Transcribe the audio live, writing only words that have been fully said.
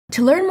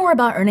To learn more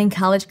about earning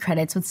college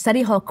credits with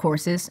study hall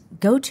courses,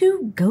 go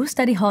to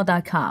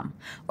gostudyhall.com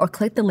or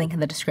click the link in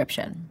the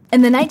description.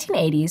 In the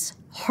 1980s,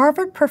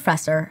 Harvard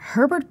professor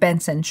Herbert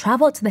Benson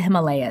traveled to the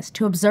Himalayas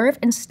to observe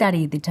and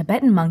study the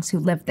Tibetan monks who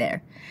lived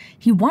there.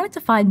 He wanted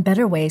to find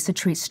better ways to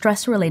treat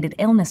stress-related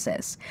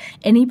illnesses,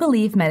 and he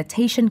believed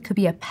meditation could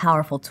be a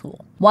powerful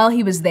tool. While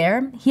he was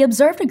there, he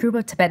observed a group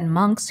of Tibetan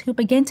monks who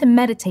began to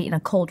meditate in a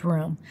cold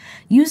room,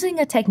 using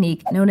a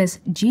technique known as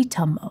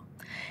jitammo.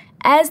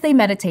 As they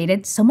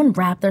meditated, someone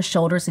wrapped their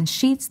shoulders in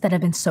sheets that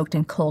had been soaked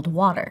in cold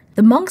water.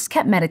 The monks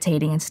kept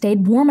meditating and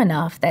stayed warm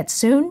enough that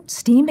soon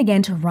steam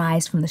began to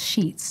rise from the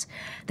sheets.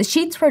 The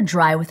sheets were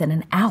dry within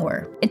an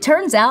hour. It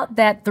turns out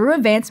that through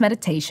advanced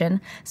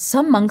meditation,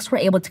 some monks were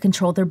able to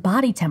control their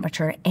body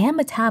temperature and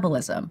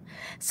metabolism.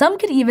 Some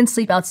could even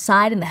sleep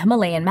outside in the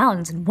Himalayan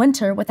mountains in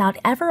winter without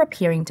ever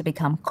appearing to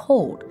become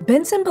cold.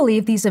 Benson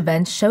believed these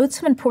events showed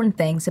some important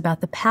things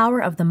about the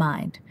power of the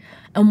mind.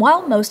 And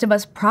while most of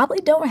us probably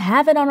don't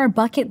have it on our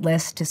bucket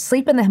list to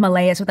sleep in the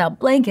Himalayas without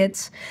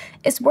blankets,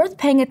 it's worth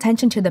paying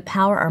attention to the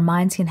power our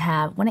minds can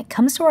have when it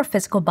comes to our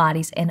physical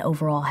bodies and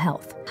overall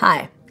health.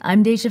 Hi,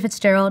 I'm Deja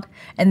Fitzgerald,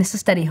 and this is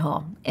Study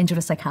Hall, Intro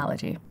to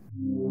Psychology.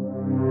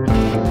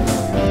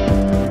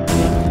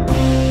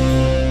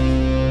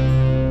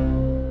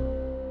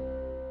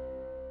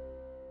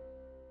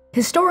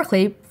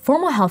 Historically,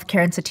 formal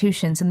healthcare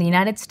institutions in the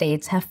United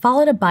States have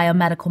followed a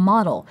biomedical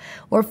model,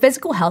 where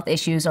physical health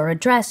issues are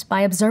addressed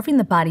by observing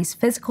the body's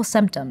physical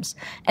symptoms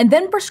and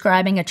then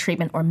prescribing a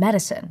treatment or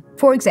medicine.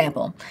 For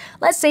example,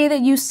 let's say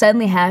that you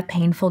suddenly have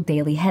painful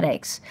daily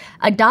headaches.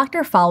 A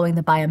doctor following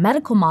the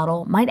biomedical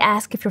model might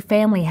ask if your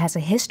family has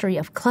a history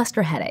of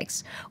cluster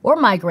headaches or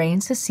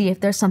migraines to see if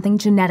there's something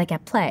genetic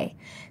at play.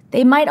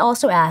 They might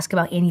also ask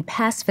about any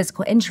past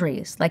physical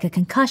injuries, like a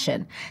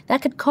concussion,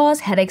 that could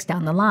cause headaches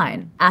down the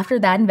line. After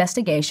that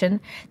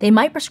investigation, they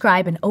might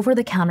prescribe an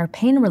over-the-counter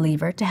pain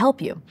reliever to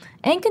help you,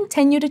 and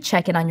continue to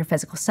check in on your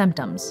physical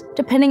symptoms.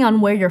 Depending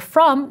on where you're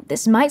from,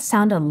 this might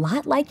sound a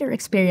lot like your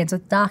experience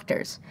with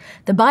doctors.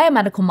 The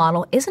biomedical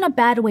model isn't a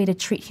bad way to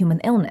treat human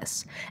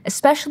illness,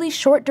 especially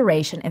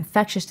short-duration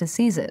infectious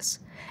diseases.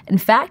 In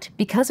fact,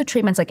 because of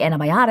treatments like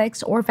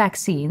antibiotics or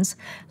vaccines,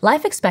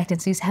 life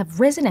expectancies have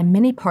risen in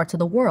many parts of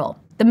the world.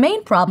 The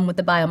main problem with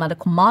the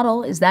biomedical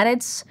model is that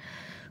it's,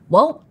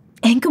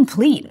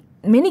 incomplete.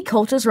 Many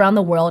cultures around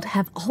the world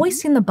have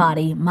always seen the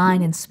body,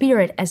 mind, and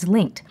spirit as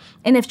linked,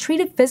 and have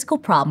treated physical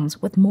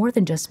problems with more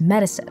than just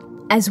medicine.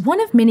 As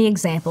one of many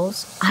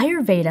examples,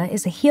 Ayurveda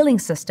is a healing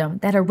system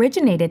that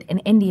originated in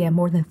India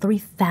more than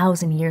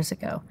 3,000 years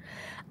ago.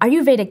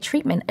 Ayurvedic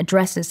treatment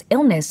addresses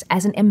illness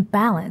as an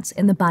imbalance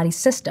in the body's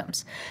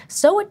systems,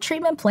 so a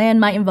treatment plan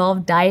might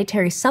involve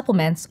dietary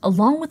supplements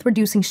along with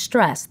reducing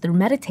stress through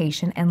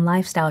meditation and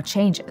lifestyle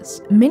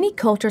changes. Many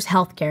cultures'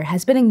 healthcare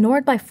has been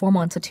ignored by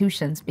formal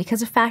institutions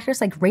because of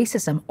factors like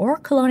racism or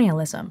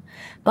colonialism,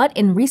 but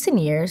in recent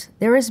years,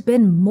 there has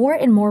been more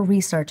and more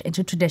research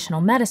into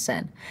traditional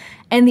medicine.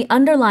 And the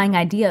underlying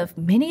idea of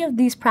many of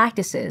these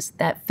practices,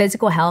 that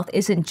physical health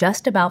isn't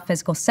just about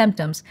physical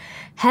symptoms,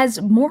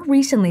 has more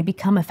recently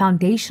become a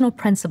foundational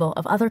principle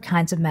of other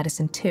kinds of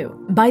medicine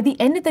too. By the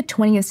end of the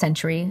 20th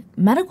century,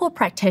 medical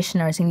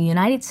practitioners in the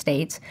United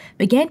States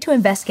began to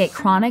investigate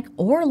chronic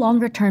or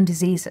longer-term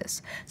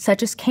diseases,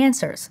 such as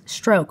cancers,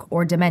 stroke,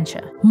 or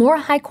dementia. More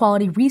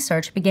high-quality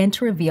research began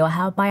to reveal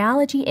how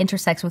biology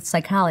intersects with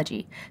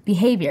psychology,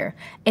 behavior,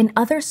 and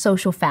other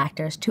social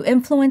factors to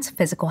influence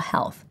physical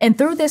health. And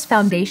through this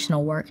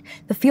foundational work,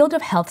 the field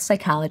of health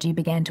psychology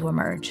began to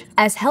emerge.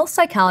 As health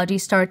psychology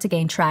started to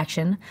gain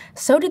traction,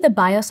 so did the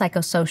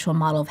biopsychosocial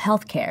model of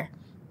healthcare.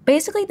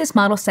 Basically, this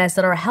model says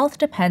that our health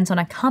depends on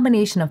a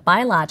combination of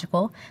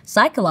biological,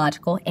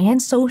 psychological,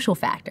 and social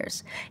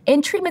factors,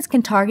 and treatments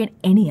can target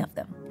any of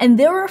them. And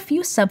there are a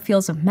few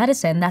subfields of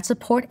medicine that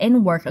support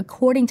and work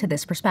according to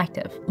this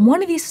perspective.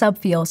 One of these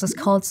subfields is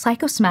called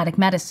psychosomatic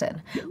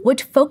medicine,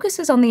 which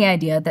focuses on the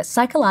idea that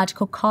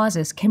psychological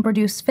causes can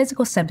produce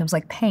physical symptoms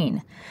like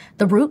pain.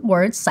 The root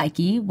words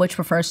psyche, which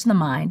refers to the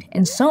mind,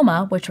 and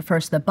soma, which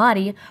refers to the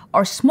body,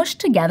 are smushed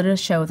together to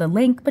show the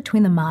link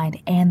between the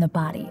mind and the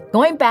body.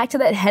 Going back to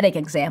that headache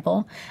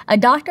example, a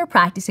doctor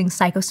practicing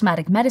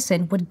psychosomatic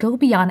medicine would go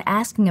beyond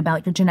asking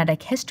about your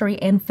genetic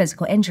history and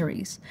physical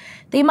injuries.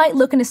 They might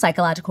look into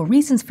psychological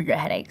reasons for your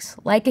headaches,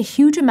 like a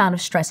huge amount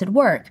of stress at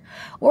work,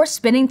 or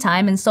spending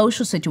time in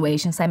social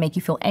situations that make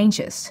you feel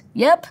anxious.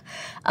 Yep,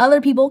 other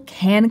people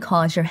can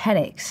cause your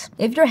headaches.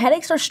 If your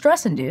headaches are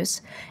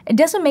stress-induced, it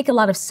doesn't make a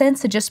lot of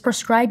sense to just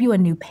prescribe you a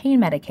new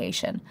pain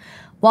medication.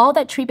 While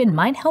that treatment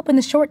might help in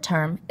the short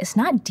term, it's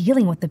not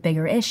dealing with the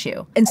bigger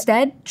issue.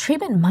 Instead,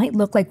 treatment might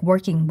look like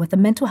working with a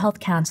mental health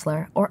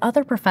counselor or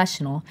other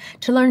professional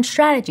to learn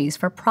strategies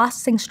for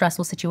processing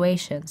stressful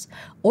situations,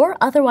 or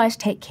otherwise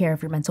take care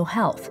of your mental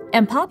health.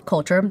 In pop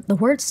culture, the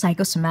word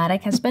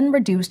psychosomatic has been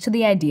reduced to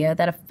the idea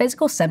that a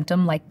physical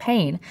symptom like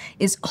pain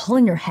is all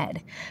in your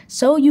head,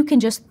 so you can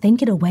just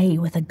think it away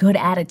with a good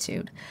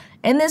attitude.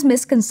 And this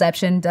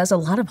misconception does a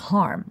lot of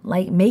harm,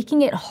 like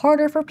making it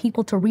harder for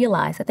people to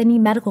realize that they need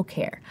medical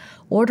care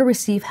or to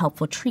receive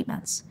helpful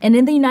treatments. And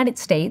in the United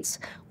States,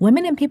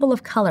 women and people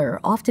of color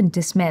are often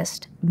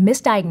dismissed,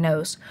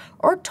 misdiagnosed,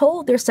 or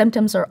told their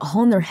symptoms are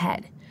all in their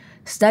head.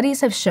 Studies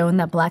have shown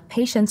that Black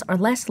patients are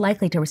less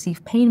likely to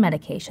receive pain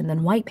medication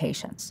than white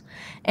patients.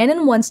 And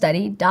in one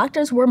study,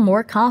 doctors were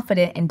more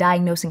confident in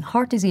diagnosing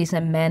heart disease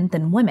in men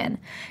than women,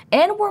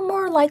 and were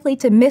more likely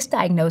to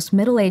misdiagnose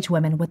middle-aged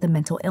women with a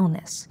mental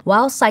illness.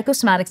 While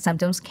psychosomatic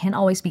symptoms can't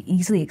always be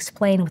easily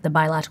explained with a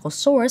biological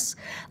source,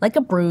 like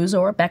a bruise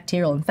or a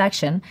bacterial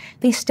infection,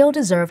 they still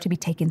deserve to be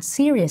taken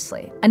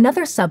seriously.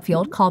 Another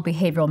subfield called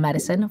behavioral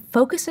medicine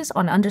focuses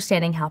on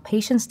understanding how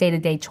patients'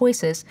 day-to-day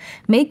choices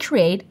may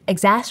create,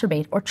 exacerbate,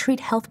 or treat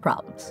health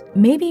problems.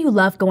 Maybe you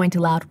love going to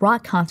loud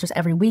rock concerts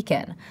every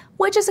weekend,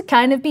 which is a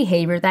kind of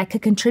behavior that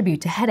could contribute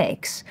to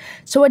headaches.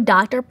 So a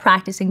doctor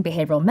practicing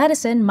behavioral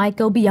medicine might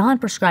go beyond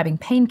prescribing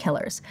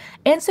painkillers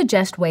and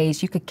suggest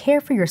ways you could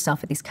care for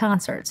yourself at these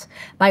concerts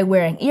by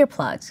wearing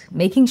earplugs,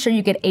 making sure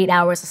you get 8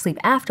 hours of sleep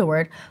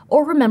afterward,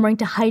 or remembering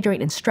to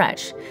hydrate and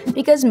stretch,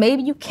 because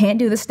maybe you can't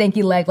do the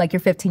stinky leg like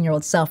your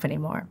 15-year-old self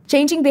anymore.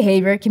 Changing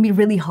behavior can be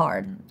really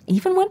hard,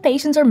 even when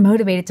patients are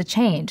motivated to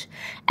change,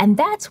 and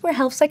that's where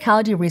health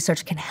psychology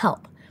research can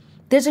help.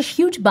 There's a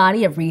huge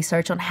body of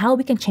research on how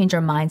we can change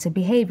our minds and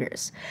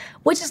behaviors,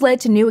 which has led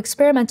to new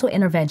experimental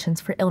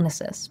interventions for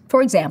illnesses.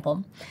 For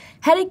example,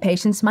 headache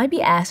patients might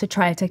be asked to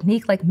try a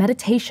technique like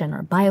meditation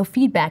or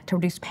biofeedback to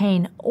reduce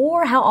pain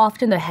or how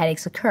often the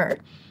headaches occur.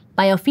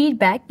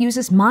 Biofeedback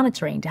uses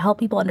monitoring to help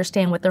people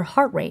understand what their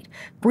heart rate,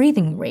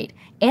 breathing rate,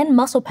 and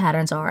muscle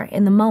patterns are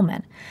in the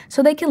moment,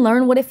 so they can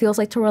learn what it feels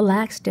like to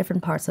relax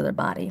different parts of their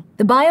body.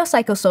 The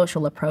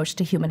biopsychosocial approach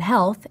to human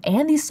health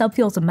and these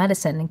subfields of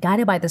medicine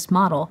guided by this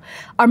model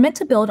are meant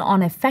to build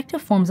on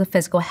effective forms of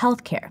physical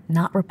health care,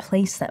 not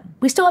replace them.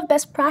 We still have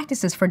best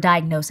practices for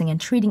diagnosing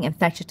and treating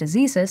infectious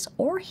diseases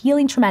or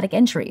healing traumatic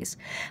injuries,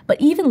 but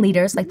even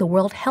leaders like the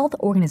World Health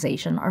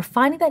Organization are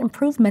finding that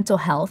improved mental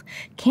health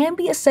can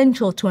be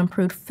essential to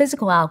improve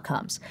physical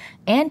outcomes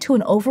and to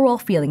an overall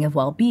feeling of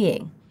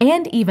well-being.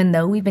 And even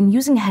though we've been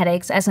using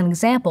headaches as an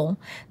example,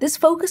 this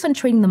focus on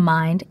treating the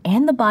mind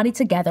and the body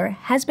together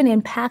has been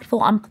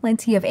impactful on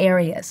plenty of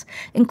areas,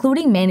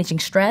 including managing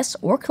stress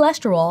or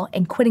cholesterol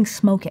and quitting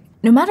smoking.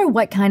 No matter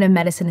what kind of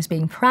medicine is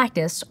being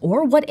practiced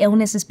or what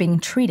illness is being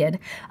treated,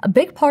 a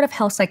big part of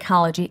health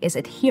psychology is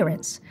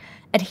adherence.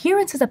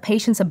 Adherence is a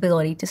patient's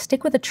ability to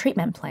stick with a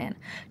treatment plan,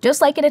 just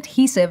like an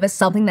adhesive is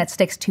something that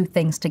sticks two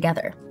things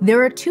together.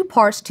 There are two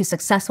parts to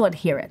successful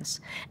adherence: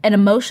 an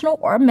emotional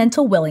or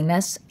mental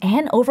willingness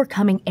and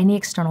overcoming any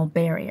external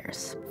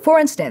barriers. For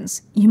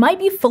instance, you might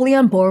be fully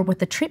on board with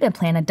the treatment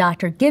plan a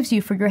doctor gives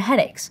you for your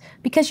headaches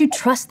because you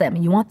trust them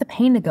and you want the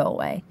pain to go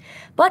away.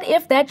 But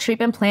if that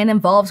treatment plan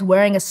involves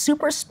wearing a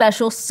super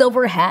special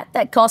silver hat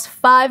that costs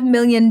 $5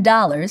 million,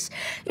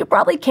 you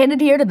probably can't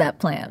adhere to that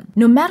plan.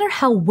 No matter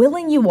how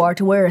willing you are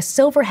to wear a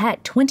silver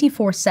hat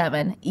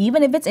 24/7,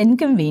 even if it's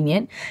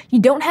inconvenient,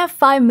 you don't have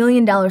 $5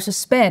 million to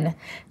spend,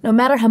 no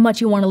matter how much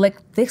you want to look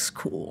this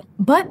cool.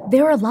 But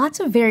there are lots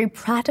of very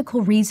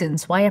practical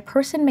reasons why a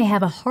person may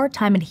have a hard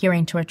time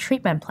adhering to a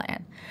treatment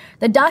plan.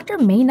 The doctor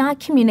may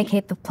not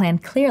communicate the plan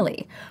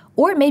clearly,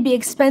 or it may be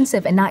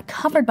expensive and not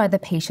covered by the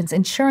patient's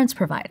insurance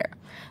provider.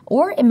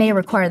 Or it may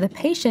require the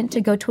patient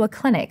to go to a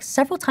clinic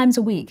several times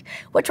a week,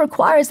 which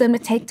requires them to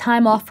take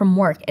time off from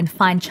work and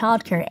find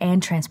childcare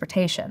and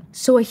transportation.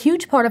 So a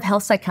huge part of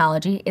health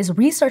psychology is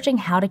researching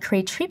how to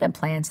create treatment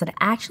plans that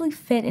actually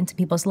fit into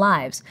people's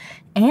lives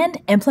and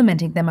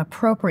implementing them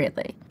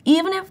appropriately.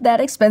 Even if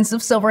that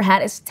expensive silver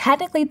hat is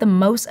technically the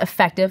most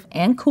effective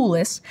and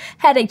coolest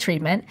headache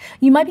treatment,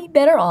 you might be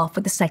better off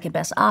with the second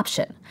best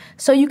option,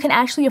 so you can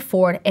actually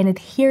afford and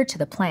adhere to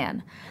the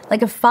plan.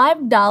 Like a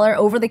 $5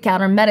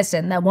 over-the-counter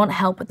medicine that won't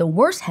help with the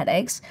worst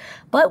headaches,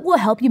 but will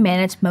help you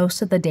manage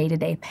most of the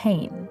day-to-day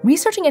pain.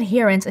 Researching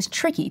adherence is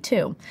tricky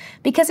too,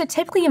 because it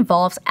typically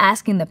involves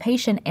asking the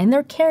patient and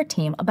their care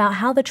team about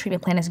how the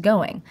treatment plan is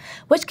going,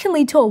 which can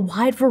lead to a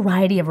wide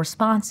variety of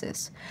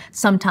responses.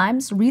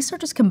 Sometimes,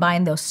 researchers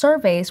combine those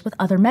surveys with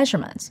other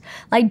measurements,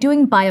 like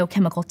doing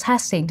biochemical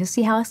testing to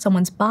see how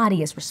someone's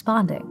body is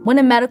responding. When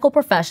a medical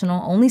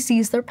professional only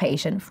sees their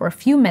patient for a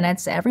few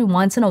minutes every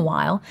once in a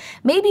while,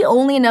 maybe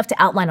only enough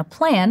to outline a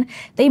plan,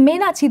 they may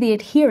not see the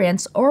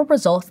adherence or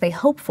results they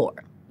hope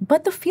for.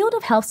 But the field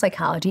of health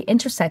psychology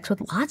intersects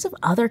with lots of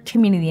other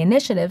community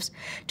initiatives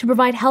to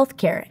provide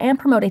healthcare and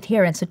promote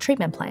adherence to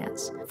treatment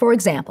plans. For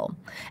example,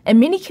 in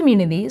many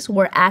communities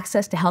where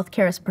access to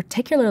healthcare is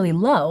particularly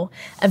low,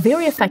 a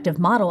very effective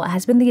model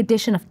has been the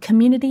addition of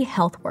community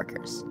health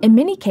workers. In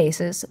many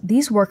cases,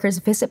 these workers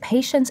visit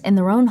patients in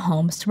their own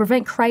homes to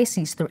prevent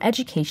crises through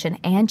education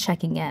and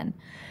checking in.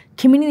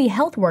 Community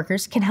health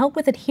workers can help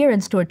with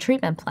adherence to a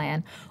treatment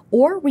plan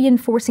or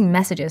reinforcing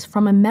messages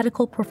from a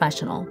medical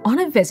professional. On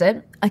a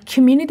visit, a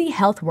community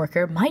health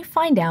worker might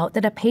find out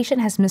that a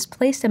patient has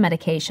misplaced a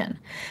medication,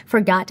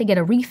 forgot to get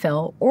a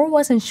refill, or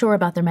wasn't sure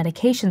about their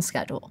medication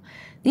schedule.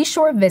 These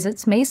short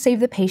visits may save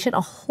the patient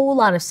a whole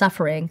lot of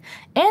suffering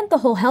and the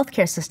whole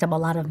healthcare system a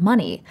lot of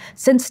money,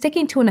 since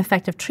sticking to an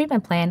effective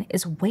treatment plan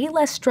is way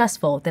less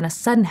stressful than a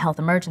sudden health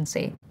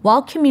emergency.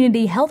 While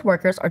community health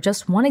workers are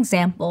just one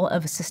example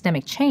of a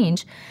systemic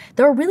change,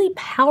 they're a really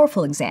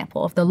powerful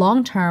example of the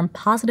long-term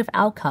positive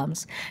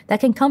outcomes that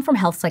can come from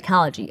health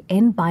psychology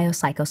and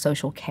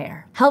biopsychosocial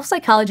care. Health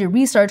psychology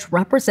research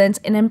represents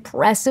an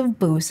impressive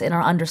boost in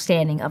our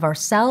understanding of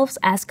ourselves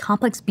as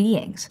complex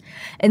beings,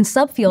 and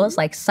subfields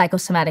like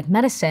psychosomatic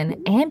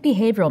medicine and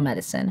behavioral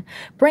medicine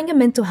bring a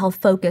mental health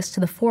focus to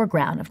the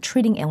foreground of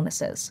treating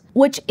illnesses.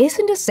 Which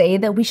isn't to say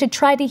that we should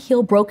try to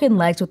heal broken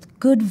legs with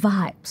good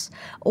vibes,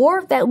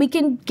 or that we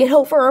can get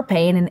over our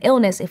pain and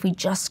illness if we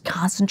just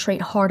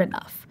concentrate hard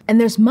enough. And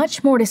there's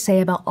much more to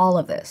say about all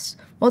of this.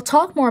 We'll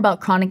talk more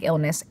about chronic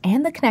illness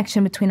and the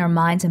connection between our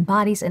minds and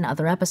bodies in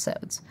other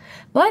episodes.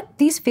 But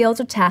these fields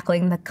are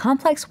tackling the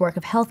complex work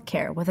of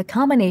healthcare with a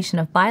combination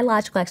of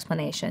biological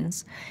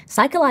explanations,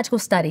 psychological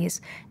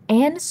studies,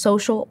 and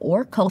social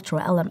or cultural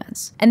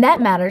elements. And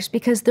that matters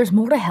because there's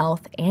more to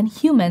health and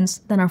humans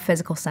than our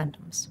physical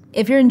symptoms.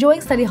 If you're enjoying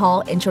Study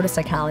Hall Intro to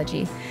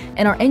Psychology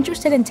and are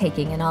interested in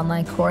taking an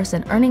online course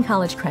and earning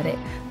college credit,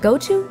 go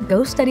to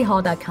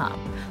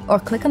gostudyhall.com or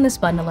click on this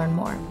button to learn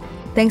more.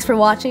 Thanks for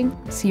watching.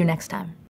 See you next time.